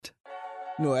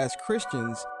As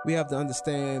Christians, we have to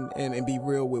understand and be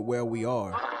real with where we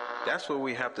are. That's what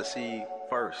we have to see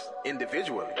first,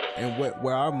 individually. And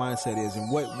where our mindset is and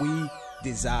what we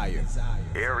desire.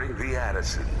 Airing the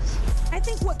Addisons. I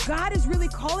think what God is really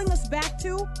calling us back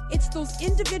to, it's those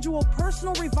individual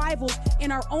personal revivals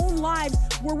in our own lives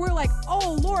where we're like,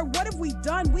 oh, Lord, what have we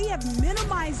done? We have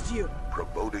minimized you.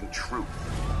 Promoting truth,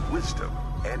 wisdom,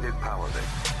 and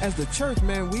empowerment. As the church,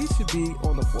 man, we should be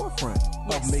on the forefront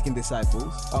of making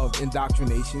disciples, of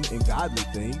indoctrination and godly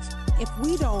things. If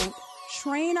we don't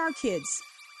train our kids,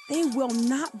 they will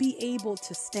not be able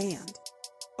to stand.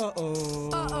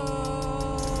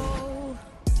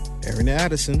 Airing the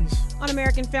Addisons. On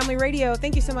American Family Radio.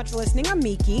 Thank you so much for listening. I'm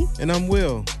Miki. And I'm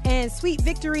Will. And Sweet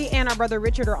Victory and our brother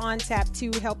Richard are on tap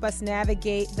to help us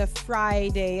navigate the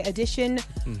Friday edition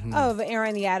of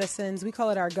Airing the Addisons. We call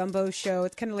it our gumbo show.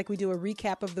 It's kind of like we do a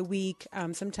recap of the week.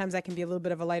 Sometimes that can be a little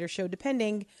bit of a lighter show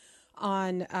depending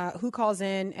on who calls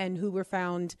in and who we're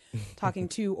found talking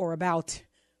to or about.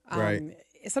 Right.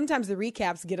 Sometimes the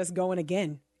recaps get us going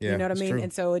again. Yeah, you know what I mean? true.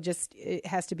 And so it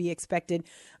has to be expected.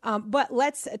 But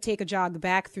let's take a jog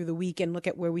back through the week and look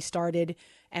at where we started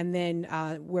and then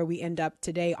where we end up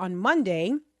today. On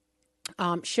Monday,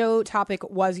 show topic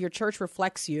was Your Church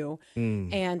Reflects You.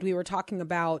 And we were talking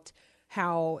about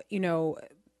how,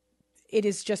 it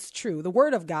is just true. The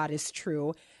word of God is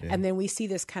true. Yeah. And then we see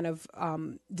this kind of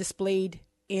displayed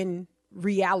in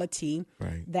reality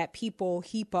that people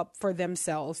heap up for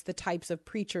themselves, the types of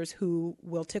preachers who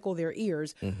will tickle their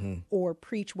ears or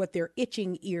preach what their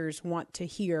itching ears want to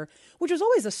hear, which was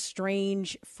always a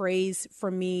strange phrase for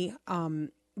me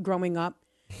growing up.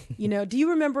 Do you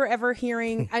remember ever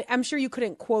hearing, I'm sure you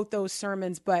couldn't quote those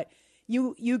sermons, but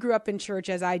you grew up in church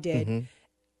as I did.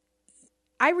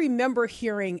 I remember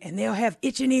hearing, and they'll have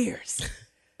itching ears.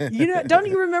 Don't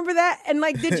you remember that? And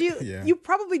did you, you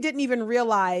probably didn't even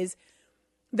realize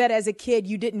that as a kid,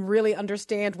 you didn't really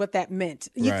understand what that meant.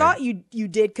 You thought you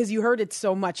did because you heard it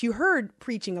so much. You heard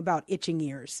preaching about itching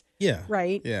ears. Yeah.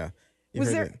 Right? Yeah.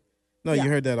 Was there? That. No, you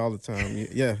heard that all the time.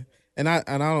 Yeah. And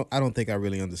I don't think I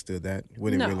really understood that,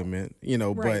 what it really meant,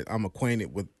 but I'm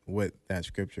acquainted with that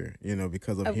scripture,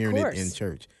 because of hearing it in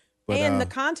church. But, and the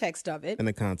context of it. And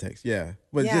the context, yeah.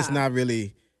 But just not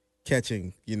really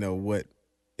catching, what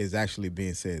is actually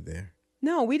being said there.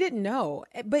 No, we didn't know.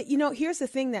 But, here's the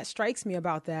thing that strikes me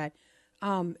about that.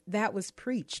 That was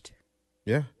preached.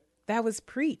 Yeah. That was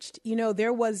preached.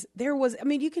 There was, I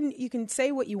mean, you can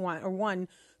say what you want, or one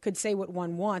could say what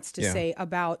one wants to say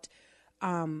about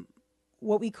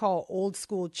what we call old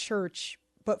school church.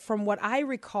 But from what I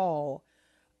recall,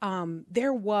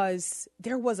 there was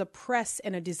a press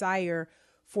and a desire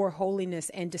for holiness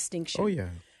and distinction. Oh, yeah.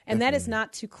 And that is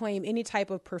not to claim any type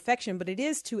of perfection, but it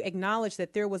is to acknowledge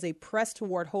that there was a press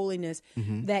toward holiness,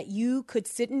 that you could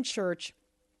sit in church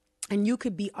and you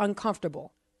could be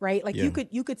uncomfortable, right? You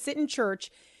could sit in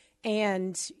church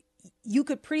and you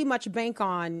could pretty much bank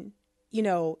on,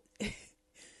 the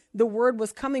word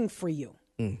was coming for you.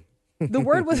 The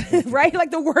word was right.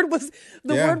 The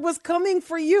word was coming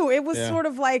for you. It was sort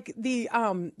of like the,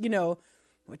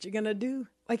 what you gonna do?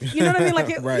 You know what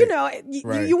I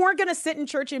mean? You weren't going to sit in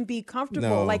church and be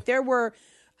comfortable. No.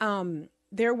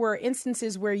 There were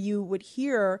instances where you would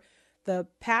hear the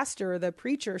pastor, the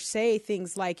preacher say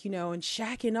things like, and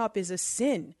shacking up is a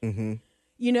sin,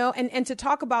 and to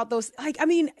talk about those,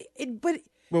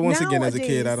 but once again, as a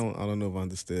kid, I don't know if I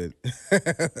understood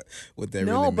what that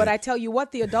really meant. But I tell you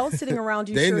what, the adults sitting around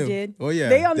you sure did. Oh yeah,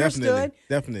 they understood.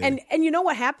 Definitely. And you know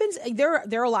what happens? There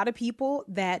are a lot of people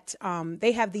that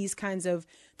they have these kinds of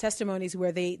testimonies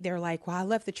where they're like, well, I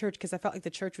left the church because I felt like the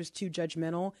church was too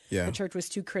judgmental. Yeah. The church was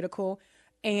too critical.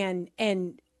 And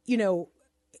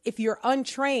if you're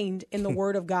untrained in the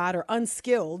word of God or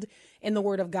unskilled in the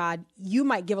word of God, you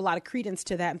might give a lot of credence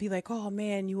to that and be like, oh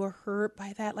man, you were hurt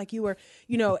by that. Like you were,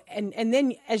 and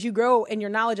then as you grow in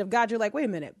your knowledge of God, you're like, wait a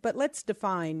minute, but let's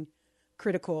define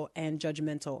critical and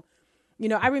judgmental.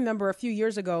 I remember a few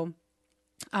years ago,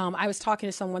 I was talking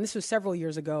to someone, this was several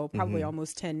years ago, probably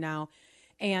almost 10 now.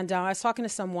 And I was talking to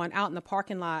someone out in the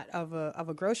parking lot of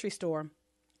a grocery store.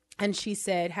 And she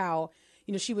said how,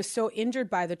 she was so injured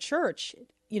by the church.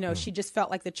 She just felt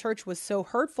like the church was so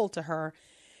hurtful to her.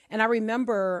 And I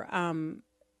remember,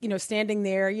 standing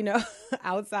there,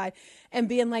 outside and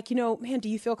being like, man, do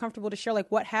you feel comfortable to share? Like,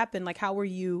 what happened? Like, how were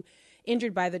you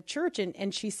injured by the church?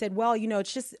 And she said, well,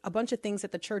 it's just a bunch of things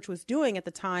that the church was doing at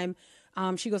the time.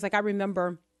 She goes, like, I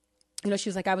remember, she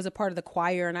was like, I was a part of the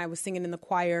choir and I was singing in the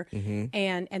choir.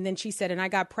 And then she said, and I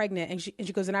got pregnant. And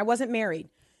she goes, and I wasn't married.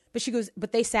 But she goes,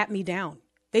 but they sat me down.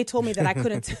 They told me that I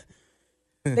couldn't.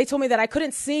 They told me that I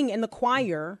couldn't sing in the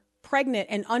choir pregnant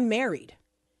and unmarried.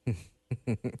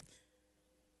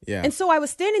 Yeah. And so I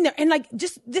was standing there and like,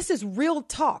 just, this is real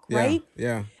talk, right?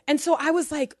 Yeah. And so I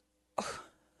was like,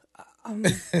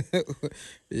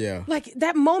 yeah. Like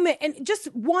that moment, and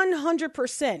just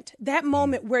 100%, that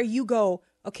moment where you go,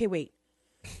 okay, wait.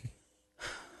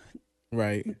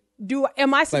 Right.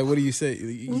 Am I like, what do you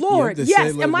say? Lord, you yes.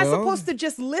 say, like, am I supposed to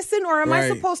just listen, or am I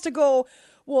supposed to go,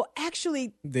 well,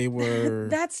 actually, they were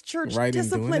that's church right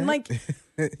discipline, like,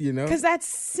 you know, because that's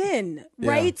sin,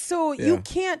 right? So you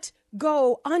can't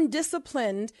go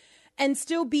undisciplined and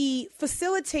still be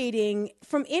facilitating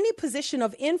from any position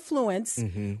of influence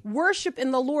worship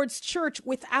in the Lord's church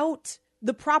without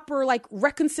the proper like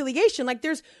reconciliation. Like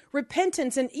there's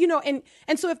repentance and, you know, and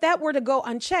so if that were to go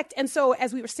unchecked. And so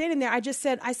as we were standing there, I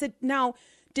said, now,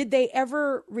 did they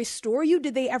ever restore you?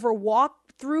 Did they ever walk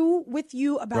through with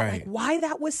you about like why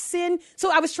that was sin? So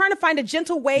I was trying to find a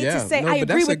gentle way to say, I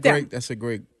agree with them. That's a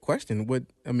great question.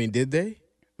 Did they?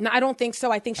 No, I don't think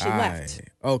so. I think she left.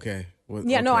 Okay. Well,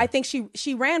 yeah, no, I think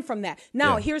she ran from that.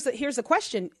 Now, here's a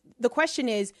question. The question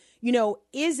is, you know,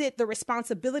 is it the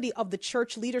responsibility of the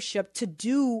church leadership to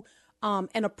do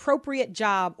an appropriate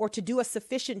job or to do a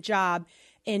sufficient job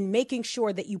in making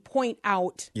sure that you point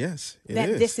out that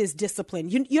this is discipline?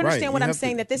 You understand what I'm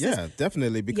saying? That this is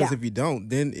definitely, because if you don't,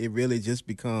 then it really just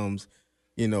becomes,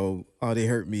 you know, oh, they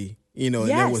hurt me, you know, and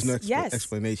there was no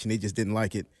explanation. They just didn't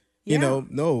like it. You know,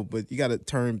 no, but you got to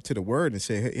turn to the word and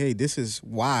say, hey, this is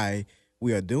why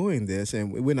we are doing this,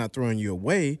 and we're not throwing you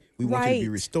away. We want you to be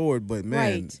restored, but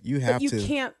man, you have to. You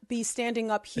can't be standing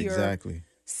up here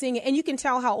singing. And you can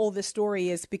tell how old this story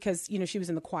is because, you know, she was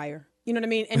in the choir. You know what I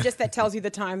mean? And just that tells you the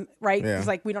time, right? It's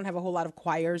like we don't have a whole lot of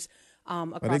choirs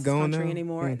across the country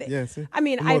anymore. I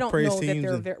mean, I don't know that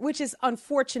they're there, which is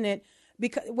unfortunate.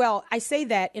 Because, well, I say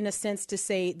that in a sense to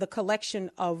say the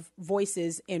collection of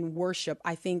voices in worship,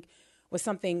 I think, was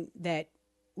something that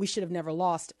we should have never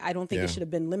lost. I don't think it should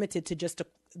have been limited to just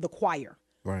the choir.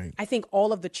 Right. I think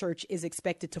all of the church is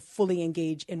expected to fully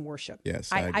engage in worship.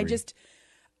 Yes, I agree.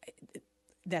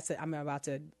 I'm about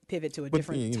to pivot to a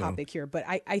different topic here, but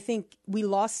I think we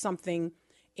lost something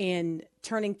in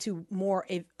turning to more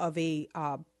of a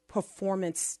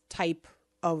performance type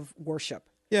of worship.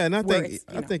 Yeah, and I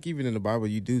think even in the Bible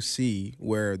you do see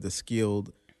where the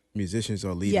skilled musicians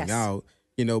are leading out,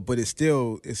 you know, but it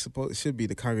should be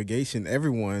the congregation,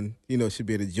 everyone, you know, should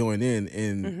be able to join in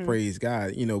and praise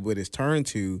God, you know, but it's turned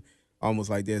to almost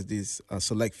like there's these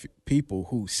select people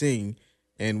who sing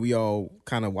and we all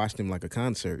kind of watch them like a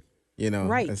concert, you know.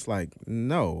 Right. It's like,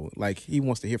 no, like he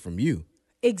wants to hear from you.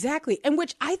 Exactly. And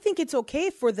which I think it's okay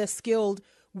for the skilled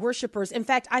worshipers. In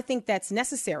fact, I think that's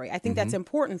necessary. I think that's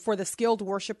important for the skilled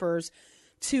worshipers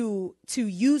to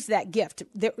use that gift.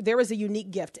 There is a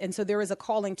unique gift, and so there is a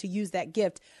calling to use that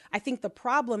gift. I think the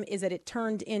problem is that it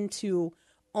turned into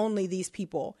only these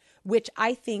people, which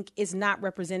I think is not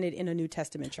represented in a New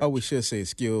Testament church. Oh, we should say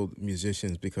skilled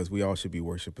musicians because we all should be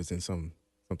worshipers in some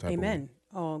type of way. Amen.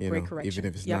 Oh, great correction. Even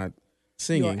if it's not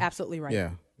singing. You're absolutely right.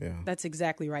 Yeah. That's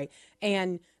exactly right.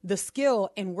 And the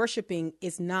skill in worshiping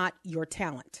is not your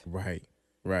talent. Right.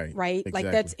 Exactly. Like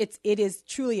it is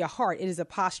truly a heart. It is a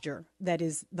posture that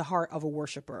is the heart of a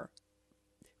worshiper.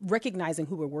 Recognizing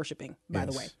who we're worshiping, by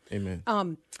the way.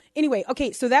 Amen. Anyway,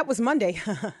 okay, so that was Monday.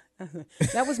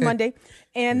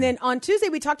 And then on Tuesday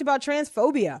we talked about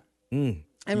transphobia. And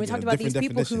we talked about these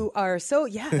people who are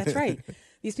that's right.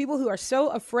 These people who are so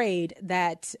afraid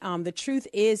that the truth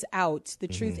is out. The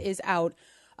truth is out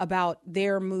about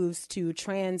their moves to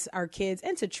trans our kids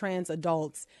and to trans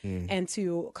adults and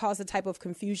to cause a type of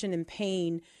confusion and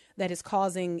pain that is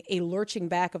causing a lurching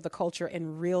back of the culture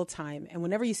in real time. And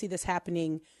whenever you see this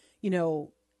happening, you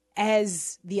know,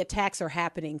 as the attacks are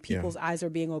happening, people's eyes are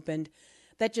being opened.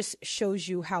 That just shows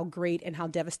you how great and how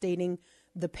devastating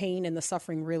the pain and the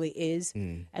suffering really is.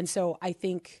 And so I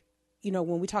think, you know,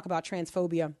 when we talk about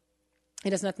transphobia,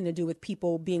 it has nothing to do with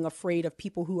people being afraid of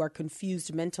people who are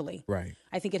confused mentally. Right.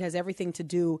 I think it has everything to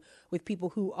do with people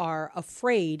who are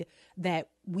afraid that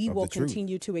we will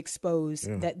continue to expose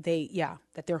that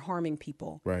they're harming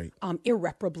people. Right.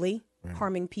 Irreparably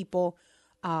harming people.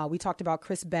 We talked about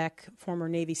Chris Beck, former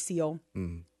Navy SEAL,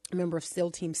 a member of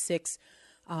SEAL Team 6.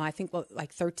 I think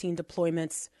like 13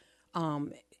 deployments,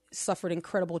 suffered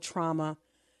incredible trauma,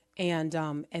 and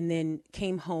then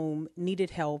came home, needed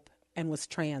help, and was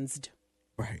transed.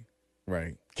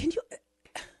 Right. Can you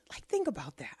think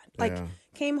about that?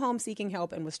 Came home seeking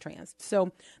help and was trans.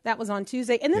 So that was on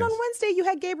Tuesday. And then on Wednesday, you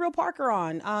had Gabriel Parker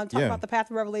on talk about the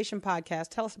Path of Revelation podcast.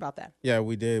 Tell us about that. Yeah,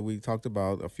 we did. We talked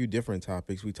about a few different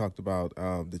topics. We talked about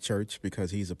the church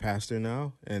because he's a pastor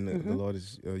now and the Lord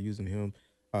is using him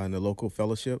in the local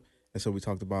fellowship. And so we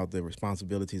talked about the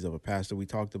responsibilities of a pastor. We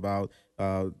talked about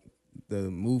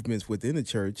the movements within the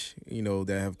church,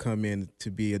 that have come in to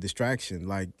be a distraction,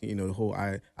 like, the whole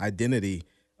identity,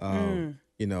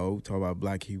 talk about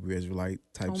Black Hebrew Israelite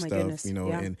type stuff,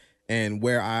 goodness. and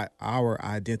where our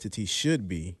identity should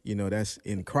be, that's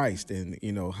in Christ, and,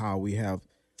 how we have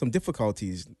some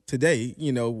difficulties today,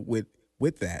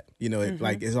 with that,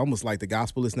 like, it's almost like the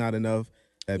gospel is not enough,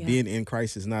 that being in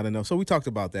Christ is not enough. So we talked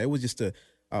about that. It was just a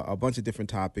bunch of different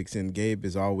topics, and Gabe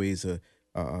is always a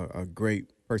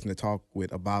great person to talk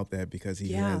with about that, because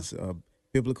he has a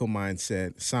biblical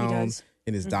mindset, sound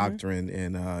in his doctrine,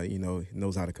 and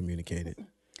knows how to communicate it.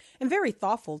 And very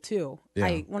thoughtful too.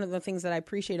 Yeah. One of the things that I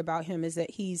appreciate about him is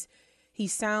that he's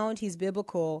sound, he's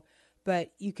biblical,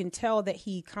 but you can tell that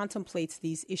he contemplates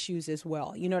these issues as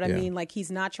well. You know what I mean? Like,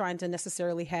 he's not trying to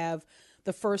necessarily have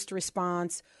the first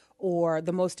response or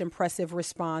the most impressive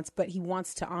response, but he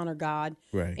wants to honor God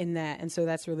in that. And so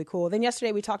that's really cool. Then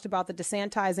yesterday we talked about the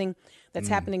DeSantizing that's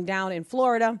happening down in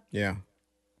Florida. Yeah.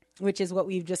 Which is what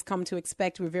we've just come to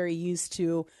expect. We're very used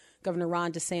to Governor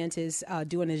Ron DeSantis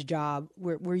doing his job.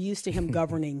 We're used to him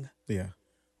governing. Yeah.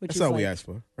 That's all we asked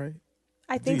for, right?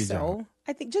 I think so. Job.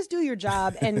 I think just do your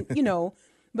job, and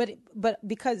but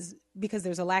because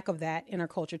there's a lack of that in our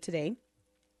culture today,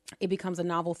 it becomes a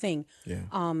novel thing.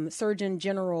 Yeah. Surgeon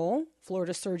General,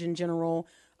 Florida Surgeon General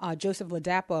Joseph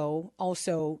Ladapo,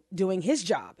 also doing his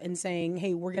job and saying,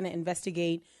 "Hey, we're going to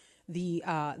investigate the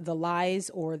lies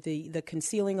or the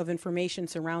concealing of information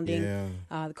surrounding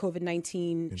the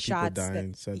COVID-19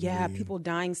 shots." People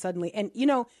dying suddenly, and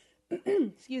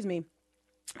excuse me.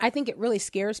 I think it really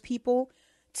scares people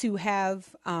to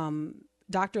have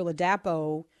Dr.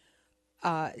 Ladapo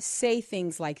say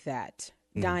things like that,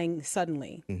 dying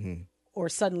suddenly, or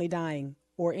suddenly dying,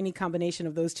 or any combination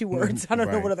of those two words. I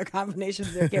don't know what other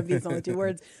combinations there can be. It's only two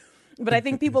words. But I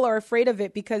think people are afraid of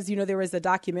it because, there was a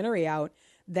documentary out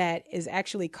that is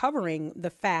actually covering the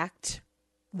fact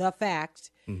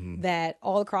that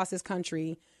all across this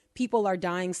country, people are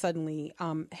dying suddenly,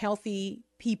 healthy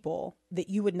people that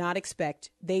you would not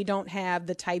expect. They don't have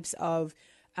the types of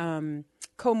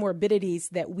comorbidities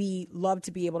that we love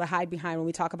to be able to hide behind when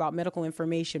we talk about medical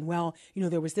information. Well,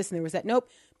 there was this and there was that. Nope.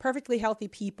 Perfectly healthy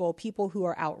people who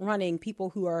are out running,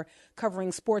 people who are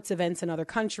covering sports events in other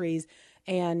countries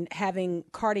and having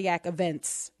cardiac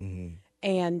events.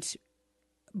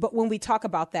 But when we talk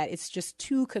about that, it's just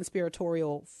too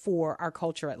conspiratorial for our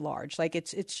culture at large. Like,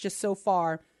 it's just so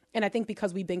far. And I think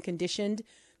because we've been conditioned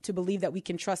to believe that we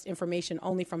can trust information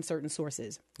only from certain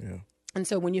sources. Yeah. And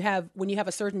so when you have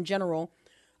a Surgeon General,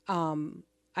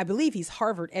 I believe he's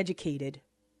Harvard educated,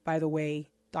 by the way,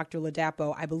 Dr.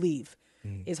 Ladapo, I believe,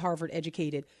 is Harvard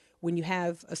educated. When you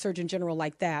have a Surgeon General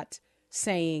like that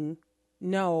saying,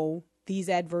 no, these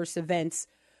adverse events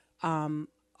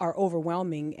are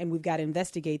overwhelming and we've got to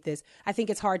investigate this, I think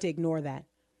it's hard to ignore that.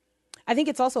 I think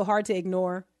it's also hard to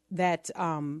ignore that,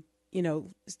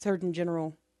 Surgeon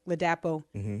General Ladapo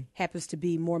happens to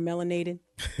be more melanated.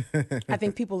 I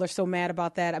think people are so mad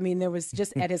about that. I mean, there was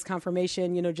just at his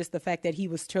confirmation, just the fact that he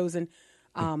was chosen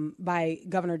by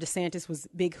Governor DeSantis was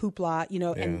big hoopla,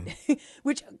 and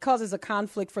which causes a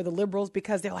conflict for the liberals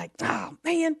because they're like, oh,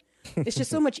 man, it's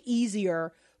just so much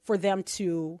easier for them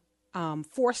to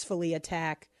forcefully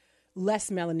attack less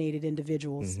melanated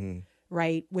individuals,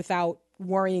 right, without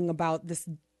worrying about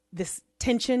this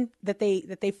tension that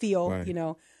they feel,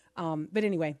 right. But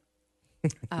anyway,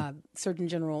 Surgeon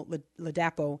General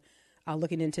Ladapo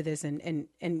looking into this and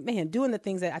man, doing the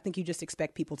things that I think you just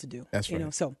expect people to do. That's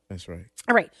right. So that's right.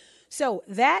 All right. So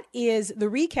that is the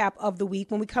recap of the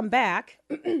week. When we come back,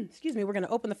 excuse me, we're going to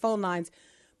open the phone lines.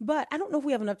 But I don't know if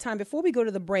we have enough time. Before we go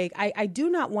to the break, I do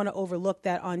not want to overlook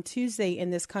that on Tuesday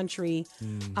in this country.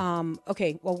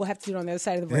 Okay, well, we'll have to do it on the other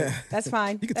side of the break. Yeah. That's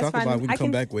fine. You can talk about it when you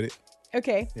come back with it.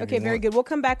 Okay, very good. We'll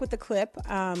come back with the clip.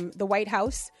 The White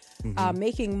House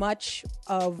making much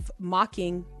of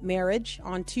mocking marriage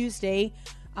on Tuesday,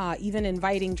 even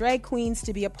inviting drag queens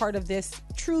to be a part of this,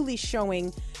 truly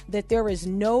showing that there is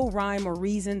no rhyme or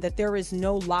reason, that there is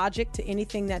no logic to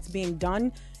anything that's being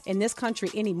done in this country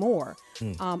anymore.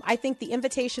 I think the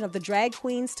invitation of the drag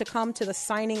queens to come to the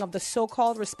signing of the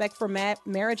so-called Respect for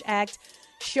Marriage Act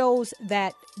shows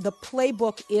that the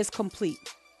playbook is complete.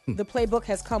 The playbook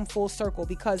has come full circle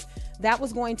because that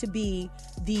was going to be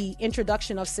the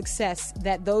introduction of success,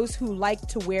 that those who like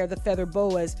to wear the feather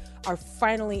boas are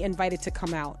finally invited to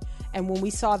come out. And when we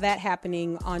saw that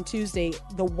happening on Tuesday,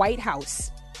 the White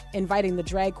House inviting the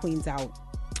drag queens out.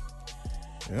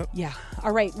 Yep. Yeah.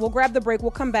 All right. We'll grab the break.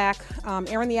 We'll come back.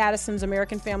 Aaron the Addisons,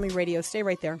 American Family Radio. Stay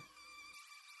right there.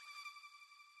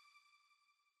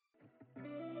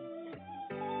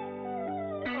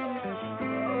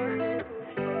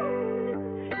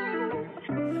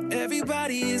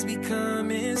 Everybody is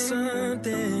becoming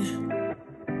something.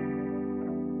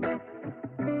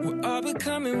 We're all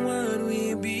becoming what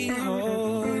we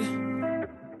behold.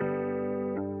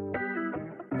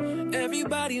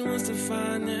 Everybody wants to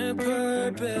find their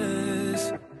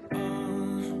purpose.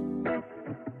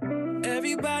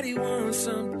 Everybody wants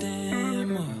something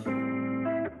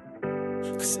more.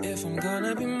 'Cause if I'm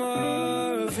gonna be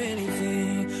more of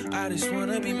anything, I just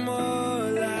wanna be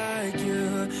more like you.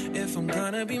 If I'm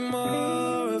gonna be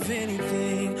more of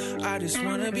anything, I just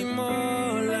wanna be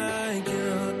more like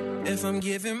you. If I'm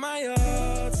giving my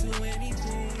all to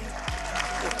anything.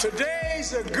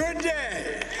 Today's a good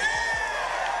day.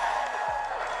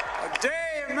 A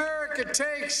day America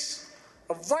takes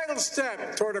a vital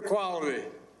step toward equality,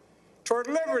 toward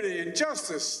liberty and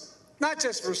justice, not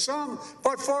just for some,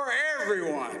 but for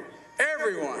everyone.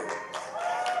 Everyone.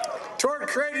 Toward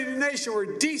creating a nation where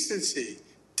decency,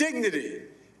 dignity,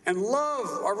 and love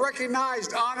are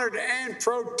recognized, honored, and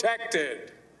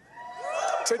protected.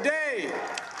 Today,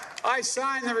 I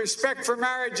sign the Respect for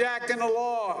Marriage Act into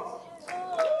law.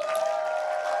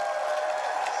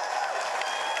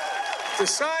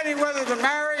 Deciding whether to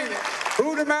marry,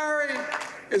 who to marry,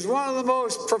 is one of the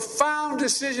most profound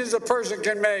decisions a person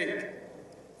can make.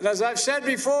 And as I've said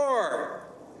before,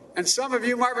 and some of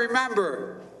you might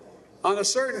remember, on a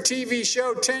certain TV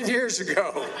show 10 years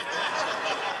ago,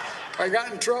 I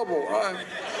got in trouble.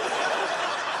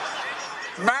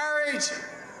 Marriage,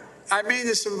 I mean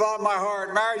this with all my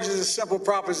heart, marriage is a simple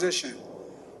proposition.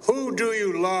 Who do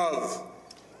you love?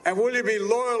 And will you be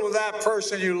loyal to that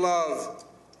person you love?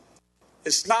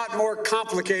 It's not more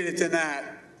complicated than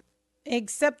that.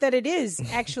 Except that it is,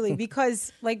 actually,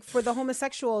 because like for the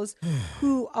homosexuals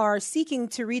who are seeking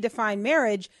to redefine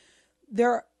marriage,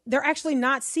 they're actually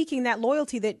not seeking that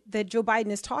loyalty that Joe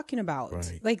Biden is talking about.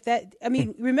 Right. Like that. I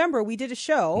mean, remember, we did a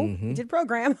show, we did a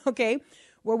program, okay,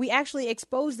 where we actually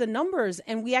exposed the numbers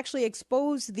and we actually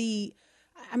exposed the,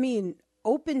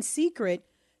 open secret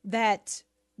that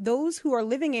those who are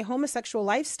living a homosexual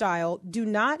lifestyle do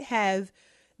not have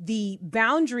the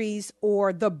boundaries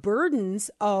or the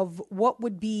burdens of what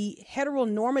would be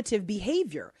heteronormative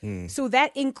behavior. So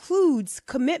that includes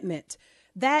commitment.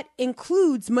 That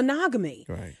includes monogamy.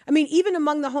 Right. I mean, even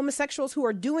among the homosexuals who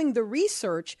are doing the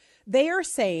research, they are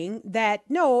saying that,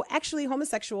 no, actually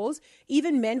homosexuals,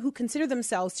 even men who consider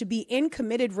themselves to be in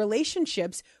committed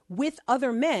relationships with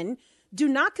other men, do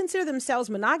not consider themselves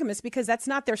monogamous because that's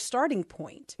not their starting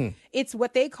point. It's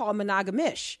what they call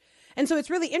monogamish. And so it's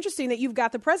really interesting that you've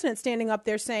got the president standing up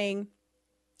there saying,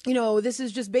 you know, this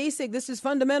is just basic, this is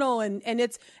fundamental, and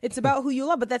it's about who you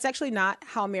love. But that's actually not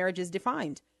how marriage is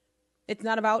defined. It's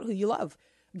not about who you love.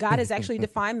 God has actually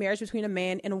defined marriage between a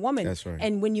man and a woman. That's right.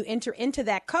 And when you enter into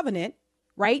that covenant,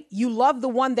 right, you love the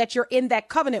one that you're in that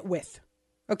covenant with.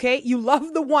 Okay, you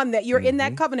love the one that you're in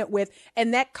that covenant with,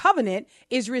 and that covenant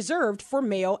is reserved for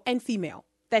male and female.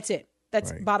 That's it.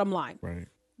 That's right. Bottom line. Right.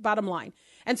 Bottom line.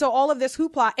 And so all of this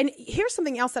hoopla, and here's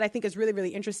something else that I think is really, really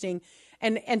interesting.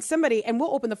 And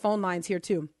we'll open the phone lines here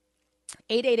too.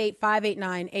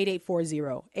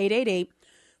 888-589-8840.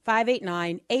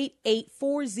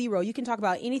 888-589-8840. You can talk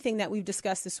about anything that we've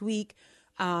discussed this week,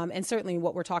 and certainly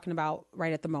what we're talking about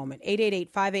right at the moment.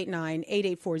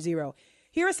 888-589-8840.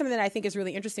 Here is something that I think is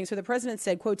really interesting. So the president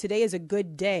said, quote, "Today is a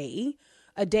good day,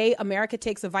 a day America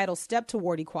takes a vital step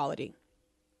toward equality."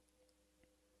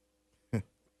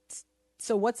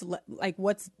 So what's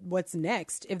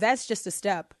next? If that's just a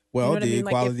step. Well, you know the what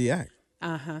Equality Act.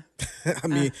 Uh-huh. I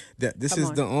mean, this is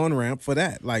the on-ramp for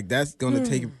that. Like, that's going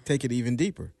to take it even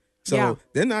deeper. So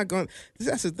they're not going to,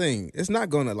 that's the thing. It's not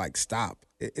going to, like, stop.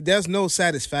 There's no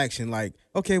satisfaction like,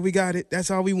 okay, we got it. That's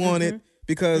all we wanted.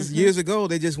 Because years ago,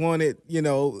 they just wanted,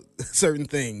 certain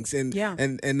things. And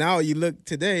now you look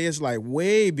today, it's like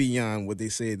way beyond what they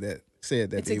said that it's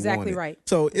they exactly wanted. Right.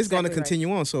 So it's going to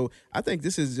continue on. So I think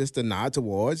this is just a nod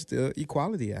towards the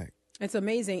Equality Act. It's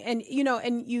amazing. And,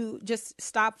 and you just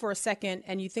stop for a second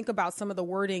and you think about some of the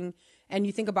wording and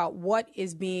you think about what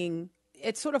is being,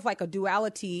 it's sort of like a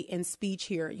duality in speech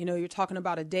here. You're talking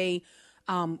about a day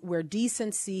where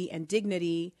decency and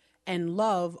dignity and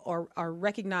love are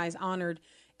recognized, honored,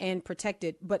 and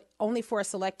protected, but only for a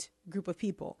select group of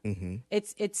people.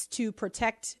 It's to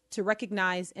protect, to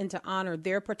recognize, and to honor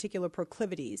their particular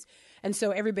proclivities. And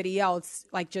so everybody else,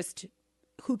 like, just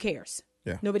who cares?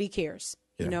 Yeah. Nobody cares.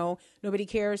 Nobody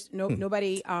cares.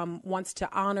 Nobody wants to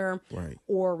honor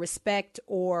or respect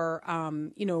or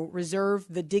reserve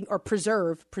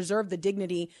preserve the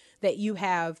dignity that you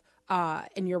have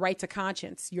and your right to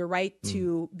conscience, your right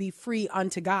to be free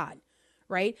unto God.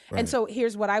 Right. And so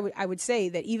here's what I would say,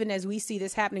 that even as we see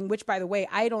this happening, which, by the way,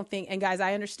 I don't think, and guys,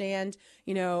 I understand,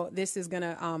 this is going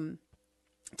to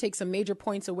take some major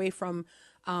points away from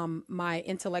my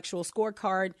intellectual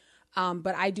scorecard.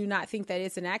 But I do not think that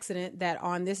it's an accident that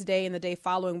on this day and the day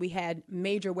following, we had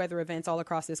major weather events all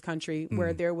across this country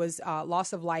where there was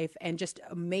loss of life and just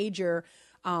a major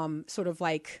sort of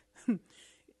like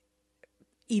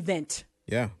event.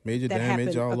 Yeah, major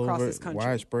damage all over, this country.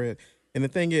 Widespread. And the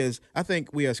thing is, I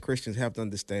think we as Christians have to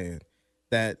understand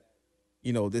that,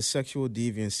 this sexual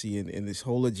deviancy and this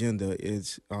whole agenda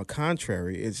is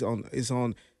contrary. It's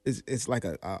like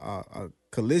a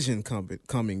collision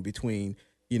coming between,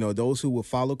 those who will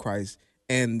follow Christ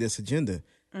and this agenda.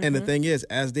 Mm-hmm. And the thing is,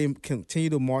 as they continue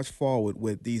to march forward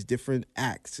with these different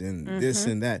acts and this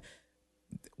and that,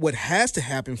 what has to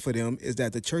happen for them is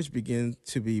that the church begins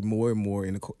to be more and more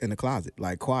in the closet,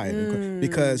 like quiet,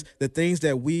 because the things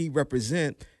that we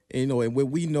represent, and what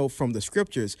we know from the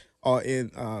scriptures are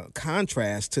in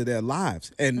contrast to their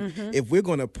lives. And if we're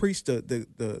going to preach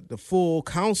the full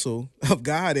counsel of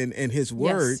God and His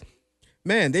word,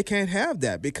 man, they can't have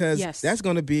that, because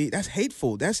that's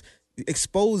hateful. That's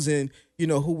exposing,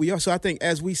 who we are. So I think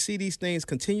as we see these things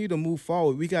continue to move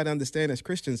forward, we got to understand as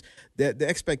Christians that the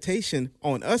expectation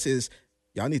on us is,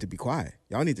 y'all need to be quiet.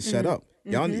 Y'all need to shut up.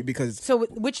 Y'all need,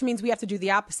 which means we have to do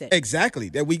the opposite. Exactly.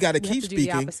 That we got to keep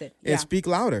speaking and speak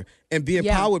louder and be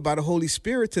empowered by the Holy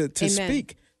Spirit to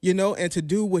speak, and to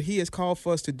do what He has called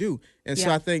for us to do. And so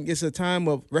I think it's a time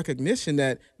of recognition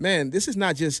that, man, this is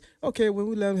not just, okay, when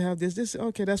we let them have this,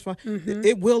 okay, that's fine.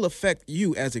 It will affect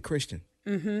you as a Christian.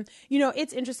 Mm-hmm.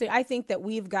 It's interesting. I think that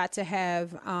we've got to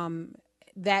have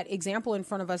that example in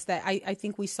front of us that I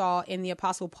think we saw in the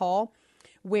Apostle Paul,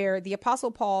 where the Apostle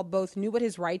Paul both knew what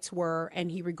his rights were and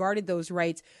he regarded those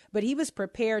rights, but he was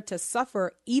prepared to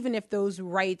suffer even if those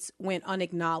rights went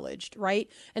unacknowledged, right?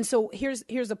 And so here's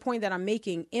the point that I'm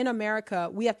making. In America,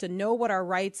 we have to know what our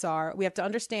rights are. We have to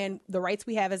understand the rights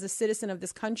we have as a citizen of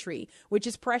this country, which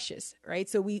is precious, right?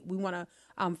 So we want to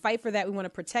fight for that. We want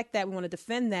to protect that. We want to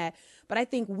defend that. But I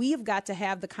think we've got to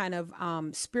have the kind of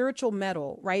spiritual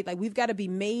mettle, right? Like we've got to be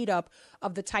made up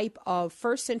of the type of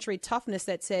first century toughness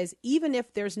that says, even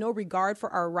if there's no regard for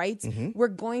our rights, we're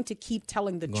going to keep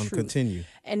telling the truth. Continue.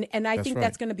 And I think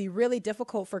that's going to be really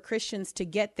difficult for Christians to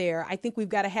get there. I think we've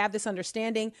got to have this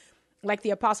understanding. Like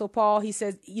the Apostle Paul, he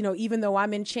says, even though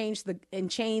I'm in chains,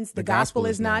 the gospel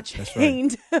is not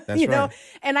chained. That's right. Right.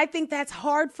 And I think that's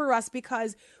hard for us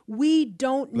because we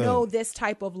don't know this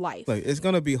type of life. Look, it's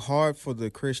going to be hard for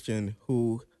the Christian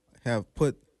who have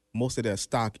put most of their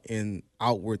stock in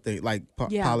outward things like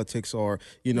politics or,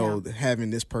 having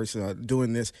this person or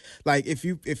doing this. Like if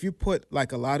you put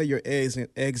like a lot of your eggs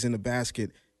in a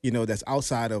basket, that's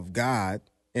outside of God,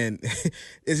 and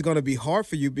it's going to be hard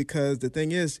for you because the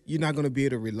thing is, you're not going to be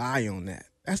able to rely on that.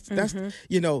 That's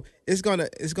it's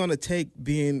gonna take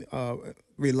being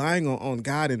relying on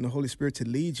God and the Holy Spirit to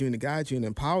lead you and to guide you and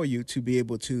empower you to be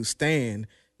able to stand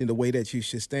in the way that you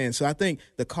should stand. So I think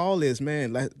the call is,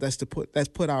 man, let's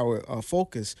put our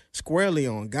focus squarely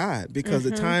on God, because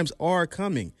the times are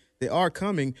coming. They are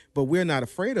coming, but we're not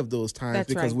afraid of those times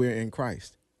because we're in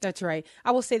Christ. That's right.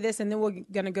 I will say this, and then we're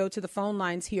going to go to the phone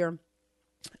lines here.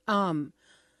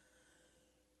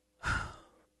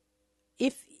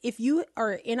 If you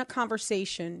are in a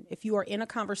conversation,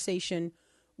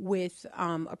 with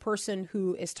a person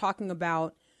who is talking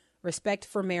about respect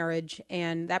for marriage,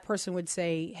 and that person would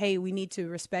say, hey, we need to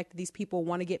respect these people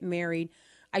want to get married,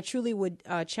 I truly would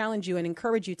challenge you and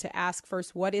encourage you to ask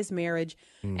first, what is marriage?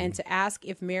 And to ask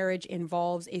if marriage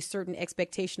involves a certain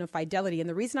expectation of fidelity. And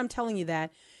the reason I'm telling you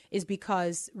that is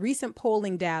because recent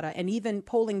polling data, and even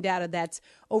polling data that's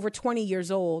over 20 years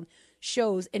old,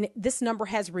 shows, and this number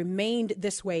has remained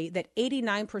this way, that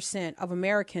 89% of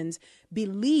Americans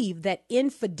believe that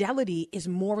infidelity is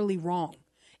morally wrong.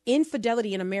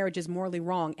 Infidelity in a marriage is morally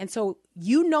wrong. And so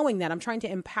knowing that, I'm trying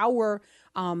to empower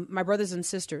my brothers and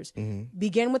sisters.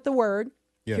 Begin with the word.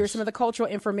 Yes. Here's some of the cultural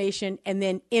information, and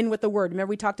then end with the word. Remember,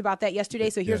 we talked about that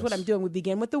yesterday. So here's what I'm doing. We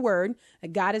begin with the word.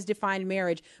 God has defined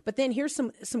marriage. But then here's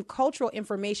some cultural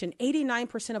information.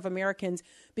 89% of Americans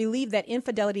believe that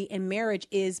infidelity in marriage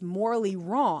is morally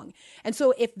wrong. And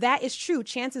so if that is true,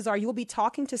 chances are you'll be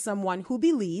talking to someone who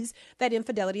believes that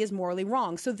infidelity is morally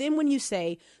wrong. So then when you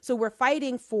say, so we're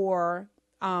fighting for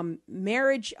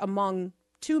marriage among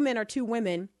two men or two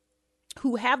women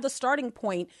who have the starting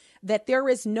point that there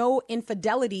is no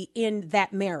infidelity in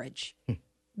that marriage,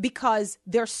 because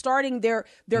they're starting their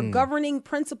governing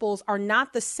principles are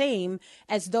not the same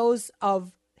as those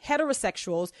of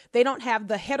heterosexuals. They don't have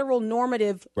the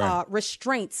heteronormative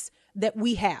restraints that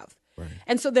we have.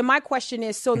 And so then my question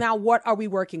is, so now what are we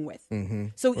working with?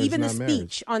 So Well, even the it's not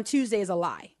speech on Tuesday is a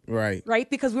lie. Right. Right?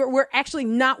 Because we're actually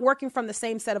not working from the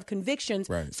same set of convictions.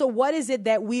 Right. So what is it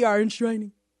that we are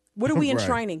enshrining? What are we Right.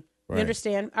 enshrining? You Right.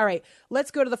 understand? All right.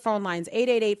 Let's go to the phone lines.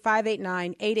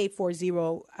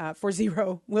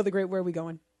 888-589-8840. Will the Great, where are we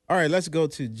going? All right, let's go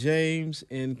to James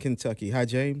in Kentucky. Hi,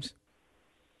 James.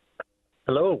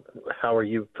 Hello. How are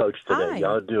you folks today? Hi.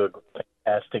 Y'all do a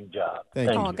fantastic job.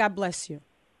 Thank Oh, you. God bless you.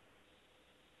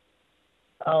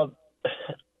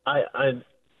 I've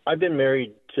been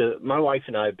married to, my wife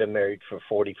and I have been married for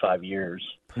 45 years.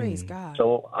 Praise God.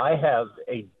 So I have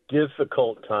a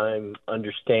difficult time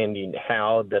understanding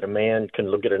how that a man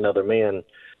can look at another man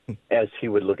as he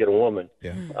would look at a woman.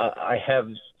 Yeah. I have,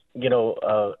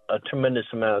 a tremendous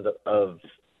amount of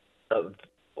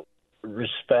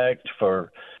respect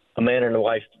for a man and a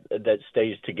wife that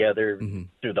stays together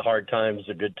through the hard times,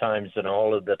 the good times, and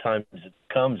all of the times that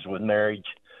comes with marriage.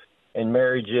 And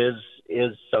marriage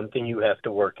is something you have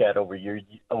to work at over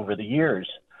the years.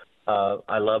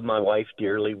 I love my wife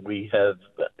dearly. We have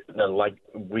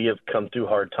come through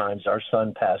hard times. Our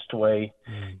son passed away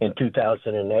in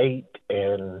 2008,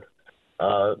 and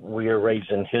we are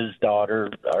raising his daughter,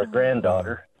 our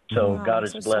granddaughter. So God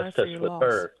has blessed us with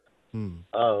her.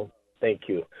 Thank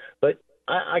you. But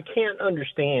I can't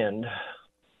understand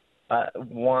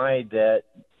why that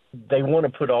they want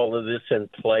to put all of this in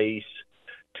place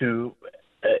to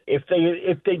if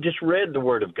they just read the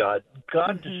Word of God.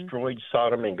 God destroyed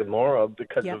Sodom and Gomorrah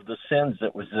because of the sins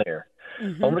that was there.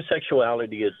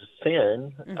 Homosexuality is a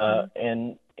sin,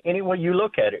 and any way you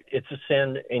look at it, it's a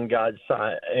sin in God's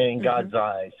eyes.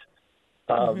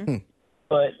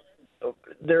 But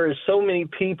there are so many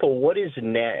people. What is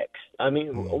next? I mean,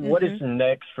 what is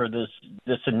next for this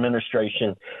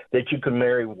administration that you can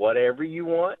marry whatever you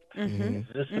want? Is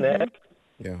this next?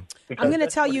 Yeah. I'm going to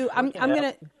tell you. I'm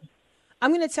going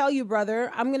to tell you,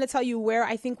 brother. I'm going to tell you where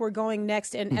I think we're going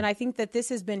next, and I think that this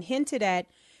has been hinted at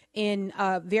in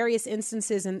various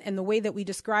instances, and the way that we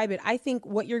describe it. I think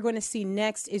what you're going to see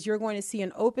next is you're going to see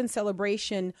an open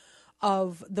celebration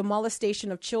of the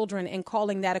molestation of children and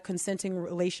calling that a consenting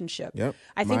relationship. Yep.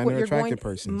 I think what you're going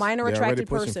minor attracted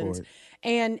persons.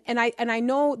 And I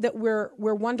know that we're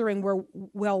wondering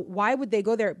why would they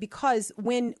go there? Because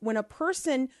when a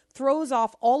person throws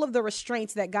off all of the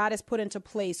restraints that God has put into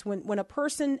place, when a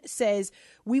person says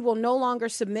we will no longer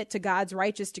submit to God's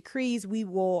righteous decrees, we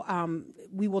will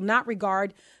not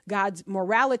regard God's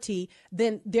morality,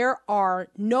 then there are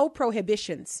no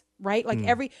prohibitions. Right? Like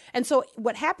and so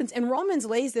what happens, and Romans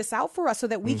lays this out for us so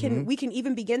that we can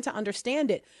even begin to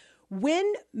understand it.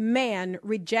 When man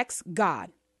rejects God,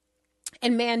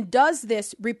 and man does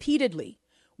this repeatedly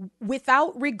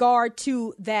without regard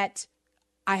to that,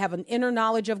 I have an inner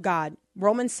knowledge of God.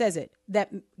 Romans says it,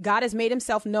 that God has made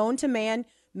himself known to man.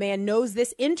 Man knows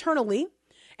this internally.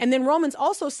 And then Romans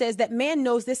also says that man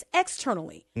knows this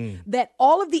externally, that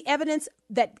all of the evidence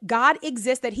that God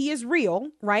exists, that he is real,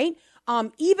 right?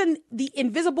 Even the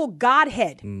invisible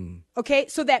Godhead. Okay.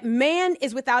 So that man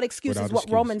is without excuse is what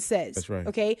Romans says. That's right.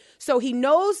 Okay. So he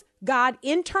knows God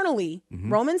internally.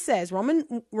 Romans says,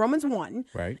 Romans 1.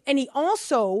 Right. And he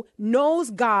also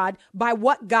knows God by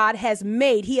what God has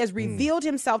made. He has revealed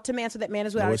himself to man so that man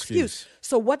is without excuse.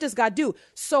 So what does God do?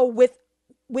 So with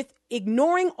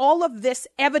ignoring all of this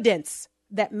evidence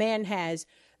that man has,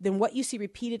 then what you see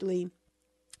repeatedly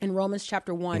in Romans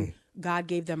chapter 1, God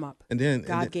gave them up.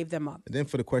 God gave them up. And then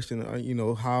for the question,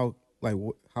 how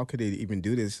could they even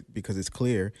do this? Because it's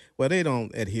clear. Well, they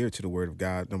don't adhere to the Word of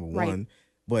God, number one.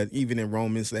 But even in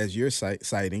Romans, as you're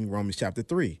citing, Romans chapter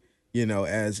 3,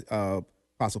 as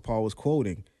Apostle Paul was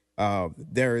quoting,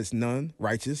 there is none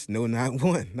righteous, no, not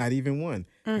one, not even one.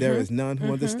 There is none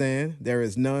who understand. There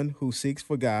is none who seeks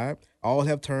for God. All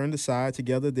have turned aside.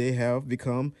 Together they have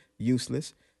become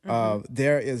useless.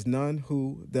 There is none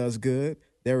who does good.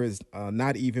 There is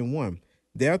not even one.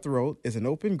 Their throat is an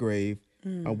open grave.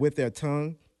 With their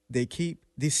tongue they keep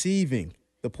deceiving.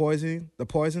 The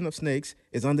poison of snakes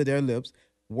is under their lips.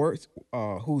 Words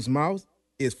whose mouth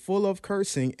is full of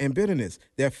cursing and bitterness.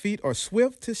 Their feet are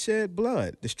swift to shed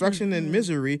blood. Destruction and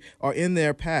misery are in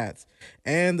their paths,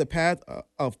 and the path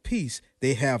of peace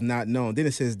they have not known. Then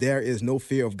it says there is no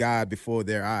fear of God before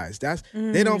their eyes.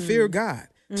 They don't fear God.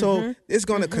 So it's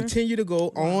going to continue to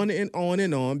go on and on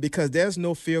and on because there's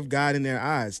no fear of God in their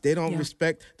eyes. They don't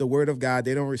respect the Word of God.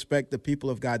 They don't respect the people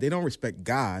of God. They don't respect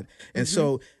God. And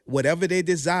so whatever they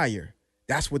desire,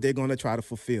 that's what they're going to try to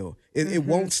fulfill. It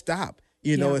won't stop.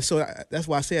 You know, and so that's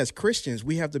why I say as Christians,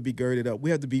 we have to be girded up.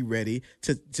 We have to be ready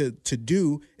to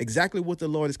do exactly what the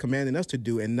Lord is commanding us to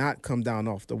do and not come down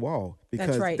off the wall,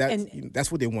 because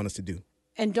that's what they want us to do.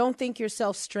 And don't think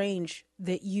yourself strange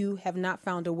that you have not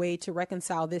found a way to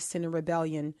reconcile this sin and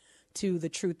rebellion to the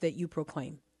truth that you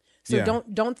proclaim. So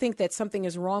don't think that something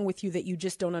is wrong with you that you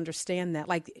just don't understand that.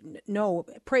 Like, no,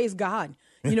 praise God.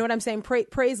 You know what I'm saying?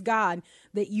 Praise God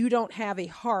that you don't have a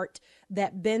heart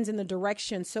that bends in the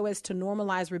direction so as to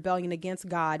normalize rebellion against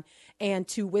God and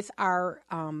to, with our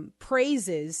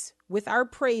praises,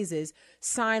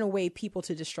 sign away people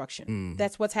to destruction.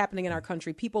 That's what's happening in our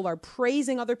country. People are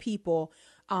praising other people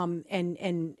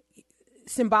and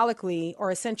symbolically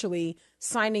or essentially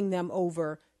signing them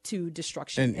over to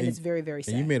destruction, and it's very, very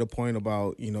sad. And you made a point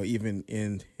about, even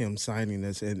in him signing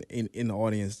this, and in the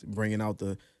audience bringing out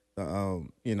the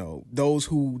those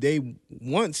who they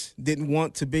once didn't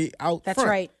want to be out. That's front.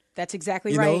 right. That's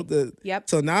exactly right. Yep.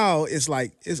 So now it's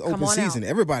like it's open season.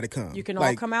 Everybody come. You can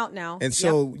all come out now. And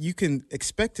so you can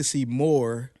expect to see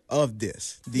more of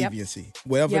this deviancy,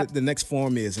 whatever the next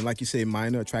form is. And like you say,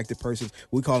 minor attracted persons,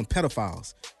 we call them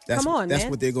pedophiles. That's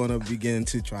what they're going to begin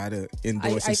to try to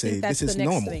endorse and say this is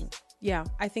normal. Thing. Yeah,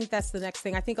 I think that's the next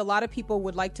thing. I think a lot of people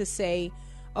would like to say,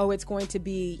 oh, it's going to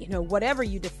be, whatever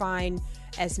you define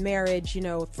as marriage,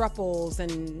 thruples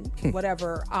and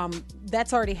whatever.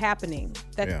 That's already happening.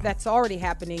 That's already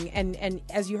happening. And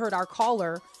as you heard our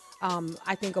caller,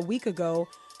 I think a week ago,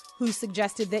 who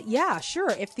suggested that,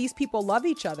 sure, if these people love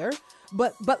each other,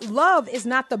 but love is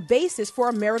not the basis for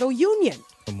a marital union.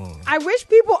 Come on. I wish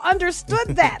people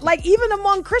understood that. Like, even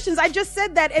among Christians, I just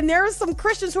said that, and there are some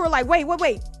Christians who are like, wait,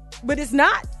 but it's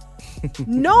not.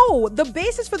 No, the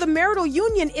basis for the marital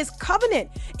union is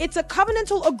covenant. It's a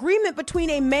covenantal agreement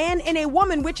between a man and a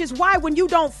woman, which is why when you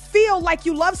don't feel like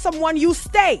you love someone, you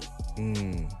stay.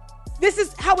 This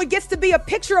is how it gets to be a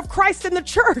picture of Christ in the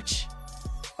church.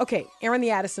 Okay, Aaron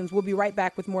the Addisons. We'll be right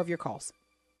back with more of your calls.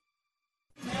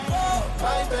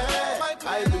 My bad.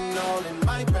 I've been all in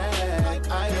my bag.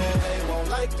 I know they won't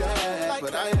like that,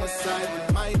 but I must side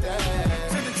with my dad.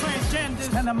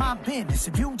 None of my business.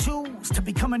 If you choose to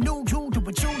become a new you, do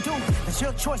what you do. It's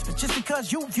your choice, but just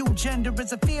because you view gender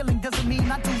as a feeling doesn't mean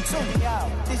I do too.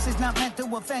 Yo, this is not meant to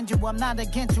offend you. I'm not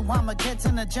against you. I'm against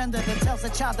an agenda that tells a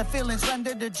child the feelings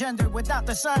render the gender without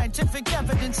the scientific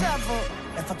evidence ever.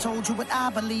 If I told you what I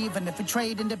believe, and if we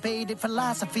trade and debated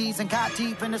philosophies and got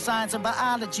deep in the science of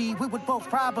biology, we would both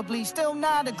probably still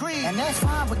not agree. And that's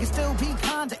fine, we can still be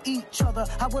kind to each other.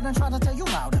 I wouldn't try to tell you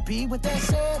how to be. With that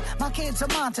said, my kids are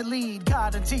mine to lead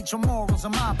God and teach them morals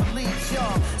and my beliefs, yo.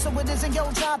 So it isn't your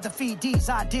job to feed these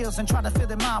ideals and try to fill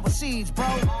their mind with seeds, bro.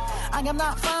 I am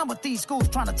not fine with these schools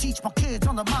trying to teach my kids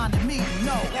on the mind of me,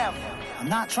 no. I'm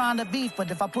not trying to beef,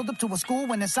 but if I pulled up to a school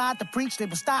when inside to preach, they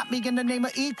would stop me in the name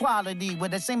of equality, where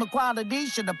the same equality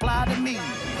should apply to me.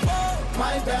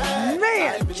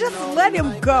 Man, just let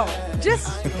him go.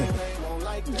 Just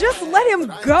let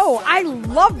him go. I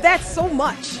love that so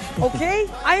much. Okay?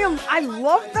 I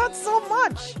love that so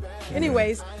much.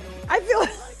 Anyways, I feel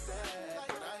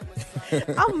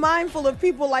I'm mindful of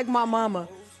people like my mama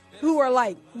who are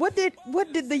like, what did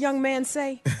the young man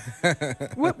say?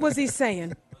 What was he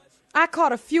saying? I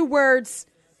caught a few words,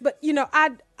 but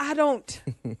I don't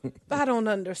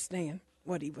understand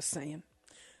what he was saying.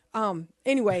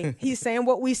 Anyway, he's saying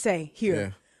what we say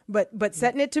here. Yeah. But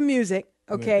setting it to music,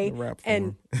 okay?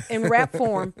 In rap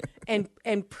form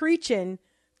and preaching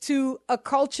to a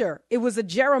culture. It was a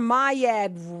Jeremiah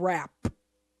rap.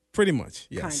 Pretty much,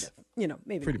 yes. Kind of.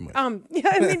 Maybe. Pretty much.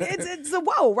 It's a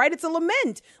woe, right? It's a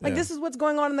lament. Like, this is what's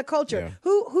going on in the culture. Yeah.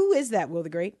 Who is that, Will the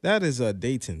Great? That is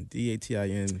Dayton,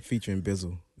 Datin, featuring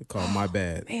Bizzle. It's called My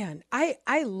Bad. Man, I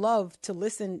love to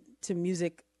listen to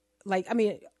music like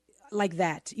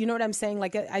that. You know what I'm saying?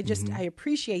 Like, I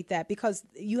appreciate that, because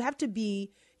you have to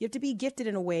be gifted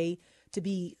in a way to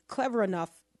be clever enough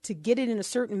to get it in a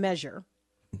certain measure.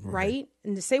 Right?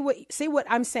 And to say what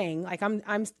I'm saying, like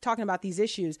I'm talking about these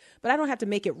issues, but I don't have to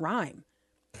make it rhyme.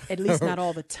 At least not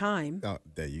all the time. Oh,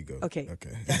 there you go. Okay.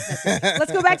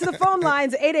 Let's go back to the phone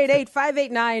lines.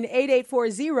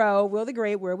 888-589-8840. Will the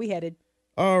Great, where are we headed?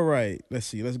 All right. Let's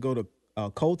see. Let's go to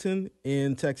Colton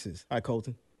in Texas. Hi,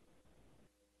 Colton.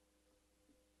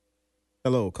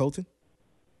 Hello, Colton.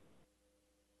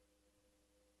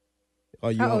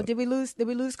 Did we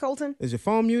lose Colton? Is your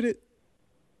phone muted?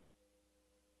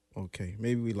 Okay,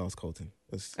 maybe we lost Colton.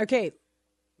 Let's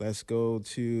go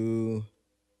to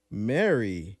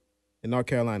Mary in North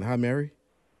Carolina. Hi, Mary.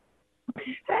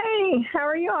 Hey, how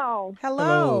are y'all?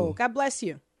 Hello. God bless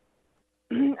you.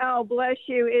 Oh, bless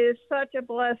you. It is such a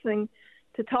blessing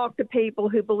to talk to people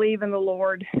who believe in the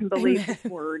Lord and believe His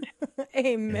word.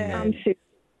 Amen.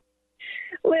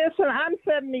 Listen, I'm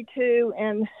 72,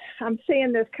 and I'm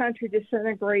seeing this country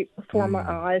disintegrate before my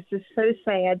eyes. It's so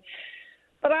sad.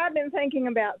 But I've been thinking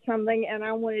about something, and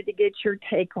I wanted to get your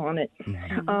take on it.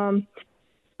 I'm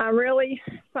really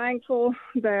thankful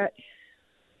that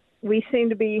we seem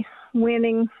to be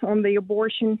winning on the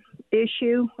abortion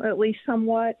issue, at least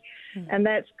somewhat, and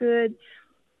that's good.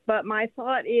 But my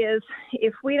thought is,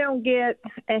 if we don't get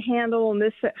a handle on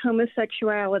this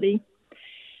homosexuality,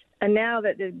 and now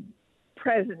that the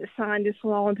president signed this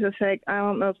law into effect, I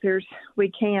don't know if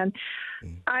we can.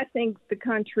 I think the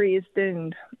country is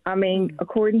doomed. I mean,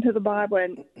 according to the Bible,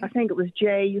 and I think it was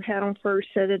Jay you had on first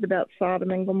said it about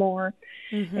Sodom and Gomorrah,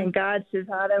 and God says,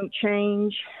 I don't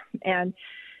change, and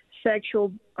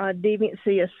sexual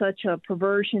deviancy is such a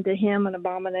perversion to Him, an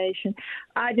abomination.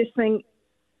 I just think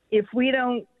if we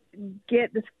don't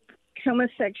get this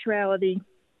homosexuality,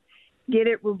 get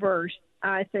it reversed,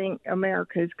 I think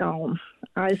America is gone.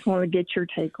 I just want to get your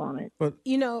take on it. But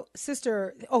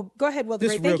Sister, go ahead, Will.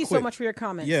 Great. Thank you so much for your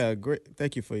comments. Yeah, great.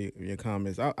 Thank you for your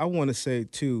comments. I want to say,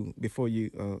 too, before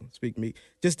you speak, me,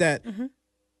 just that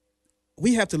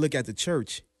we have to look at the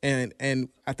church, and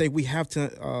I think we have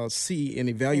to see and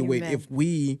evaluate if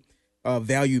we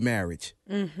value marriage.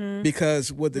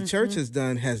 Because what the church has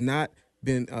done has not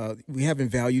been, we haven't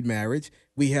valued marriage.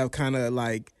 We have kind of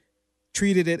like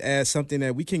treated it as something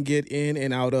that we can get in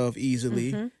and out of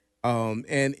easily.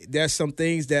 And there's some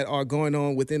things that are going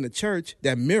on within the church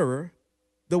that mirror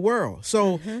the world.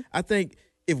 So I think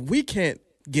if we can't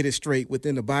get it straight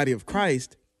within the body of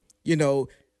Christ, in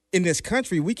this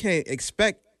country, we can't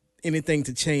expect anything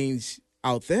to change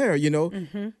out there,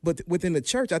 But within the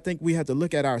church, I think we have to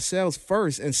look at ourselves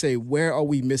first and say, where are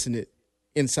we missing it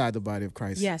inside the body of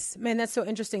Christ? Yes, man, that's so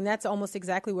interesting. That's almost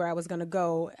exactly where I was going to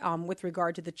go with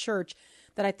regard to the church,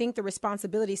 that I think the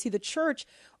responsibility, the church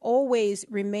always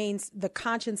remains the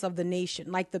conscience of the nation.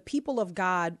 Like the people of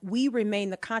God, we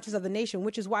remain the conscience of the nation,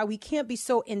 which is why we can't be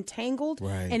so entangled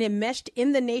and enmeshed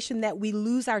in the nation that we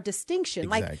lose our distinction.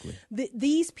 Exactly. Like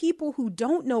these people who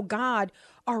don't know God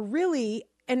are really,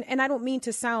 and I don't mean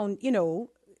to sound,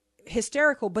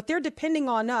 hysterical, but they're depending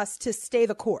on us to stay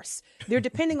the course. They're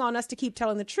depending on us to keep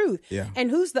telling the truth. Yeah.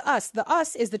 And who's the us? The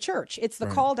us is the church. It's the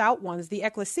called out ones, the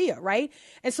ecclesia, right?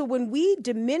 And so when we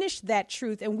diminish that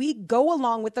truth and we go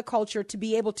along with the culture to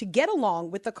be able to get along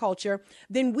with the culture,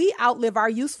 then we outlive our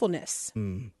usefulness.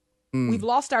 We've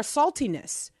lost our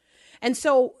saltiness. And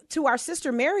so to our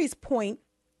sister Mary's point,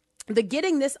 the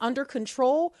getting this under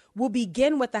control will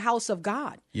begin with the house of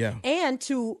God. Yeah. And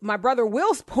to my brother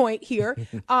Will's point here,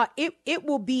 it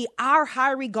will be our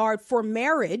high regard for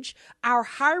marriage, our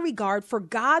high regard for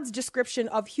God's description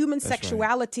of human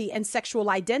sexuality and sexual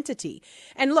identity.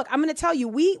 And look, I'm going to tell you,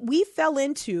 we fell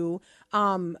into,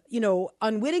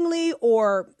 unwittingly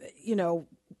or,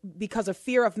 because of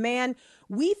fear of man,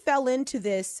 we fell into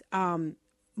this,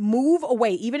 move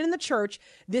away, even in the church,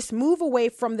 this move away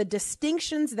from the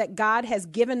distinctions that God has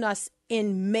given us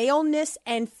in maleness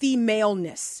and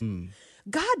femaleness.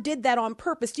 God did that on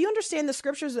purpose. Do you understand the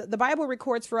scriptures? The Bible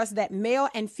records for us that male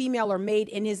and female are made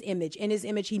in His image. In His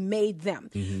image, He made them.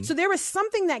 So there is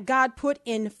something that God put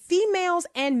in females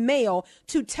and male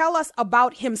to tell us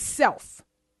about Himself.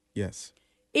 Yes.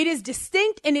 It is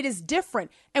distinct and it is different.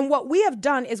 And what we have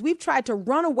done is we've tried to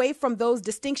run away from those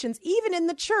distinctions. Even in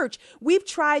the church, we've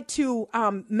tried to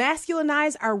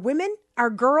masculinize our women, our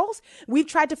girls. We've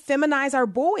tried to feminize our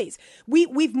boys.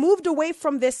 We've moved away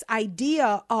from this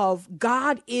idea of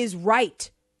God is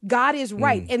right. God is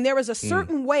right. And there is a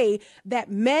certain way that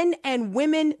men and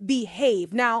women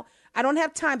behave. Now, I don't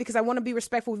have time because I want to be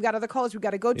respectful. We've got other callers we've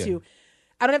got to go to.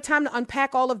 I don't have time to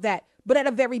unpack all of that. But at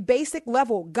a very basic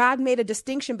level, God made a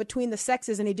distinction between the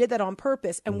sexes, and He did that on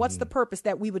purpose. And what's the purpose?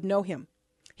 That we would know Him.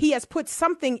 He has put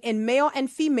something in male and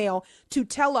female to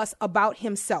tell us about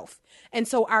Himself. And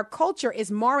so our culture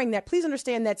is marring that. Please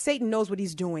understand that Satan knows what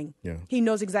he's doing. Yeah. He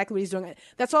knows exactly what he's doing.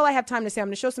 That's all I have time to say. I'm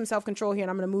going to show some self-control here,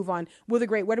 and I'm going to move on. Will the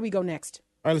Great, where do we go next?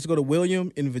 All right, let's go to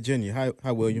William in Virginia.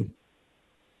 Hi, William.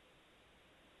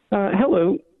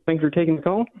 Hello. Thanks for taking the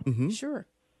call. Sure.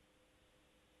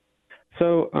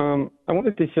 So I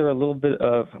wanted to share a little bit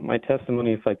of my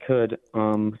testimony, if I could.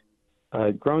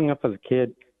 Growing up as a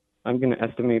kid, I'm going to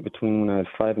estimate between when I was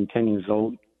 5 and 10 years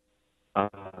old.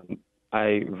 I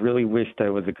really wished I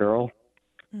was a girl.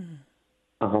 And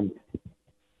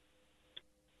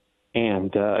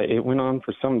it went on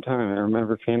for some time. I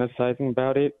remember fantasizing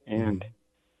about it, and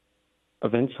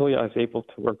eventually I was able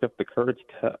to work up the courage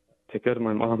to go to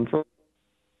my mom for.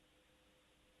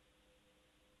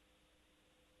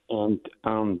 And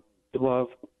love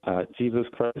Jesus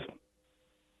Christ.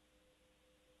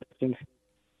 And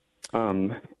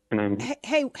I'm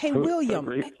hey William,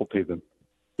 so grateful to them.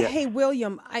 Yeah. Hey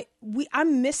William,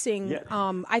 I'm missing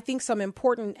I think some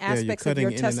important aspects of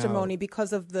your testimony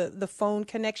because of the phone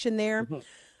connection there. Mm-hmm.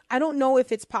 I don't know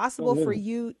if it's possible for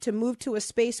you to move to a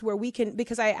space where we can,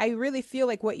 because I really feel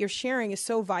like what you're sharing is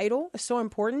so vital, so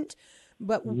important,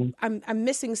 but I'm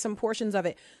missing some portions of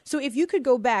it. So if you could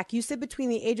go back, you said between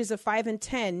the ages of 5 and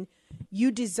 10,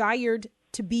 you desired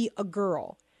to be a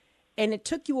girl. And it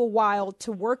took you a while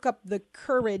to work up the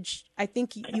courage, I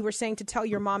think you were saying, to tell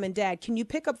your mom and dad. Can you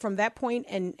pick up from that point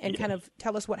and kind of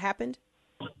tell us what happened?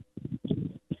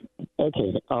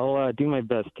 Okay, I'll do my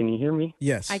best. Can you hear me?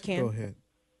 Yes, I can. Go ahead.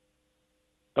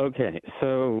 Okay,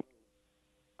 so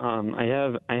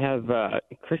I have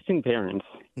Christian parents.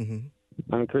 Mm-hmm.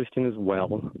 I'm a Christian as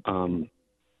well.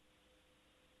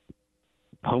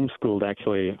 Homeschooled,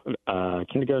 actually,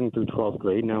 kindergarten through 12th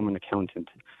grade. Now I'm an accountant.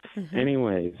 Mm-hmm.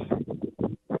 Anyways,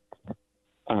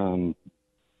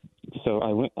 so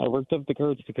I worked up the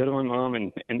courage to go to my mom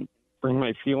and bring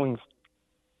my feelings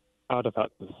out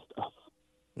about this stuff.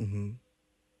 Mm-hmm.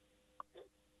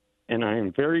 And I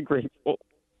am very grateful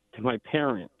to my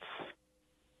parents.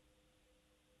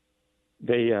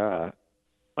 They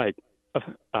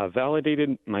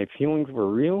validated my feelings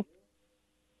were real,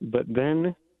 but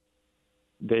then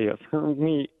they affirmed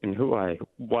me in who I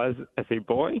was as a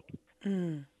boy,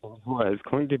 who I was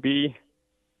going to be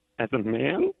as a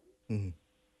man. Mm.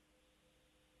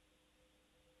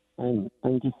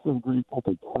 I'm just so grateful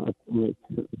to talk with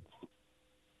you.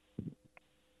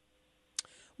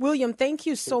 William, thank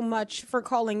you so much for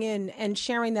calling in and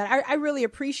sharing that. I really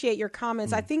appreciate your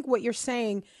comments. I think what you're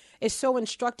saying is so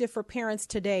instructive for parents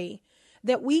today,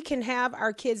 that we can have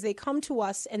our kids, they come to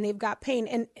us and they've got pain.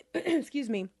 And excuse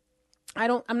me,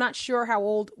 I'm not sure how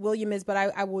old William is, but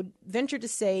I would venture to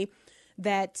say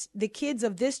that the kids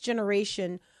of this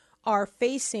generation are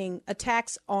facing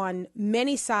attacks on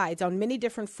many sides, on many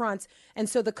different fronts. And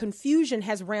so the confusion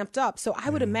has ramped up. So I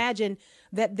would imagine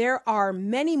that there are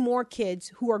many more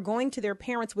kids who are going to their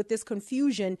parents with this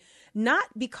confusion, not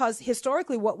because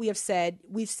historically what we've said,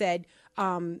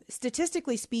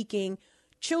 statistically speaking,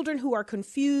 children who are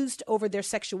confused over their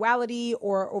sexuality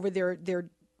or over their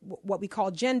what we call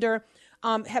gender,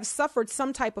 have suffered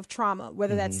some type of trauma,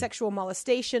 whether that's sexual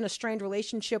molestation, a strained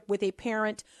relationship with a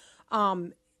parent.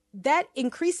 That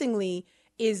increasingly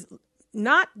is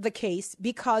not the case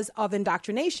because of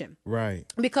indoctrination. Right.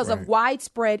 Because of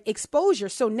widespread exposure.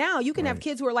 So now you can have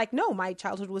kids who are like, no, my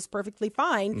childhood was perfectly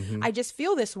fine. Mm-hmm. I just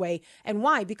feel this way. And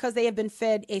why? Because they have been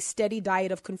fed a steady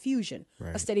diet of confusion,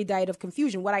 a steady diet of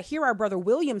confusion. What I hear our brother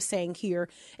William saying here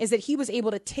is that he was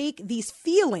able to take these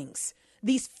feelings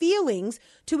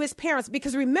to his parents,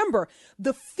 because remember,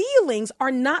 the feelings are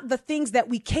not the things that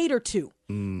we cater to.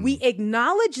 We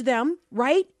acknowledge them,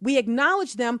 right? We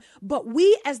acknowledge them, but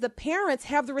we as the parents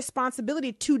have the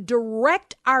responsibility to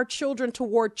direct our children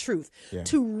toward truth,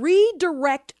 to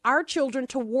redirect our children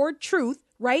toward truth,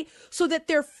 right? So that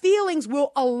their feelings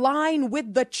will align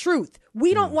with the truth.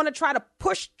 We don't want to try to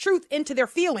push truth into their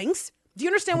feelings. Do you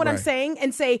understand what I'm saying?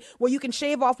 And say, well, you can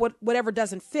shave off whatever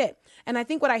doesn't fit. And I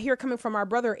think what I hear coming from our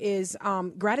brother is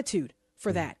gratitude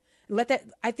for that.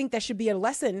 I think that should be a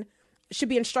lesson, should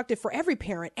be instructive for every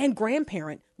parent and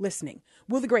grandparent listening.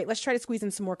 Will the Great, let's try to squeeze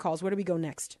in some more calls. Where do we go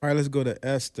next? All right, let's go to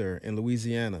Esther in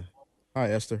Louisiana. Hi,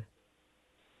 Esther.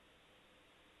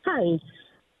 Hi.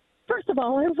 First of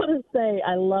all, I want to say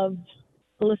I love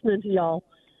listening to y'all.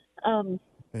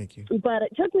 Thank you. But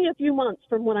it took me a few months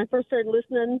from when I first started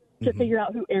listening to figure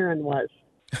out who Aaron was.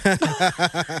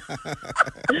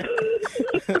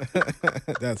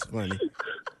 That's funny.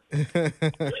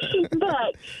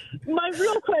 But my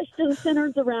real question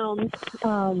centers around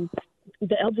the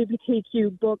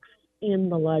LGBTQ books in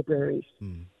the libraries.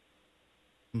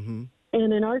 Mm-hmm.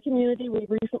 And in our community, we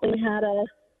recently had a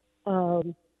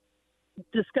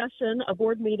discussion, a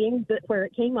board meeting where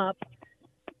it came up.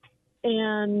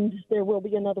 And there will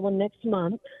be another one next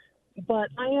month. But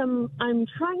I'm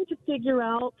trying to figure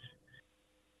out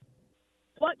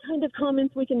what kind of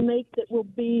comments we can make that will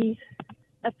be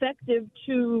effective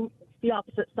to the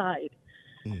opposite side.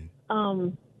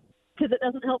 Because it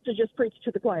doesn't help to just preach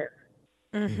to the choir.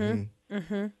 Mm-hmm.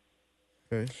 Mm-hmm.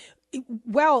 Okay.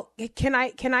 Well, can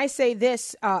I say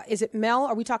this? Is it Mel?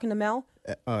 Are we talking to Mel?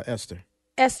 Esther.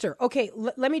 Esther. Okay.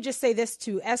 Let me just say this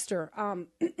to Esther.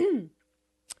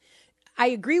 I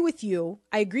agree with you.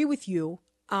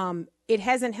 It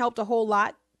hasn't helped a whole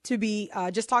lot to be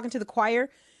just talking to the choir,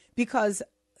 because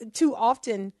too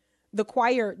often the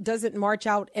choir doesn't march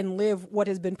out and live what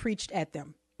has been preached at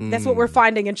them. That's what we're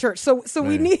finding in church. So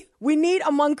we need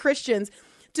among Christians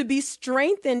to be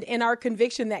strengthened in our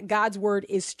conviction that God's word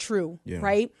is true,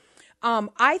 right?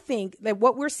 I think that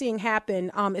what we're seeing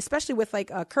happen, especially with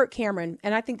like Kirk Cameron,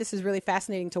 and I think this is really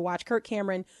fascinating to watch. Kirk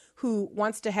Cameron, who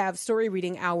wants to have story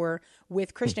reading hour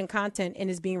with Christian content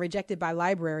and is being rejected by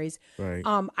libraries. Right.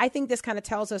 I think this kind of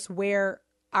tells us where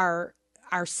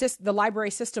the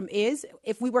library system is.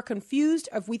 If we were confused,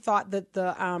 if we thought that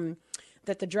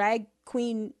the drag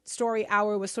queen story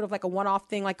hour was sort of like a one-off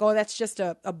thing, like, oh, that's just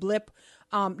a blip.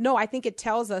 No, I think it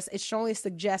tells us, it strongly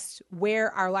suggests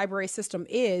where our library system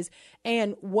is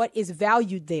and what is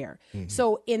valued there. Mm-hmm.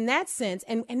 So in that sense,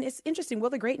 and it's interesting,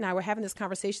 Will the Great and I were having this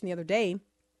conversation the other day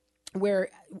where,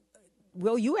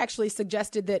 Will, you actually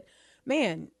suggested that,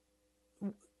 man,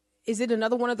 is it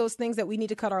another one of those things that we need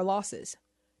to cut our losses?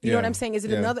 You know what I'm saying? Is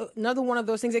it another one of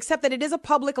those things, except that it is a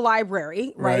public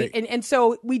library, right? And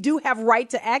so we do have right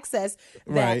to access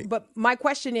that. Right. But my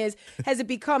question is, has it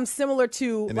become similar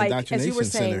to, like, as you were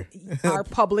saying, our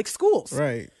public schools?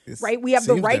 Right. We have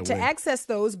the right to access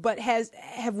those, but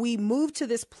have we moved to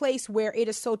this place where it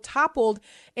is so toppled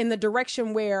in the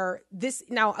direction where this,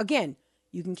 now, again,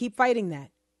 you can keep fighting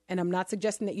that. And I'm not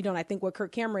suggesting that you don't. I think what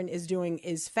Kirk Cameron is doing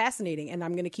is fascinating, and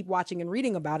I'm going to keep watching and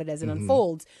reading about it as it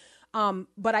unfolds.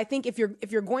 But I think if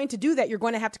you're going to do that, you're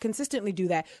going to have to consistently do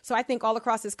that. So I think all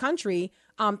across this country,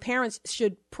 parents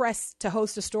should press to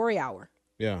host a story hour.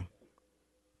 Yeah.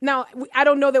 Now, I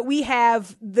don't know that we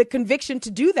have the conviction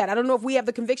to do that. I don't know if we have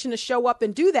the conviction to show up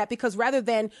and do that, because rather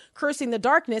than cursing the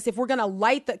darkness, if we're going to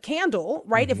light the candle,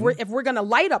 right? Mm-hmm. If we're going to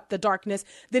light up the darkness,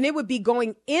 then it would be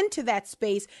going into that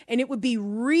space, and it would be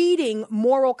reading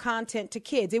moral content to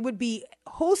kids. It would be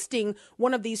hosting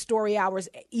one of these story hours,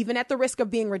 even at the risk of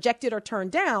being rejected or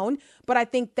turned down. But I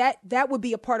think that would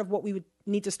be a part of what we would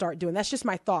need to start doing. That's just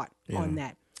my thought on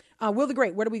that. Will the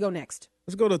Great, where do we go next?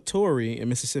 Let's go to Tori in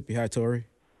Mississippi. Hi, Tori.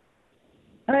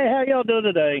 Hey, how y'all doing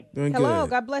today? Doing Hello,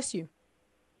 good. God bless you.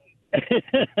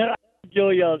 I enjoy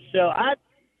y'all's show.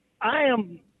 I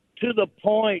am to the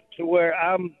point to where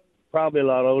I'm probably a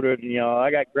lot older than y'all.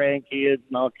 I got grandkids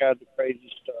and all kinds of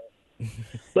crazy stuff.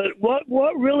 But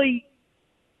what really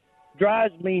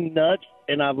drives me nuts,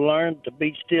 and I've learned to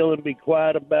be still and be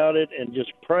quiet about it and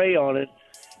just pray on it,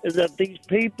 is that these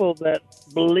people that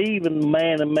believe in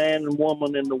man and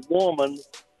woman and the woman,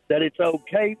 that it's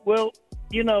okay. Well,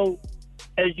 you know,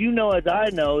 as you know, as I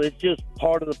know, it's just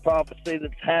part of the prophecy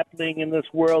that's happening in this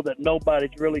world, that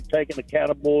nobody's really taking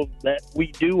accountable, that we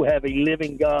do have a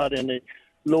living God and a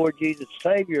Lord Jesus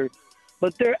Savior.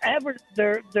 But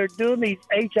they're doing these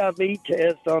HIV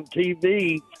tests on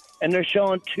TV, and they're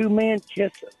showing two men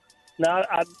kissing. Now,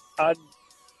 I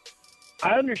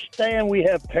understand we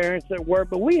have parents that work,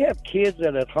 but we have kids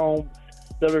that at home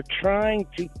that are trying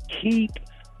to keep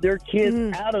their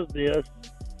kids out of this.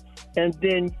 And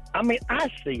then, I mean, I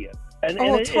see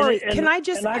it. Tori, can I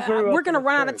just, we're going to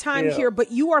run out of time here,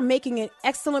 but you are making an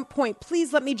excellent point.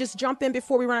 Please let me just jump in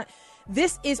before we run out.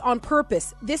 This is on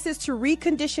purpose. This is to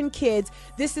recondition kids.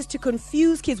 This is to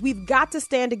confuse kids. We've got to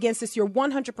stand against this. You're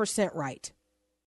 100% right.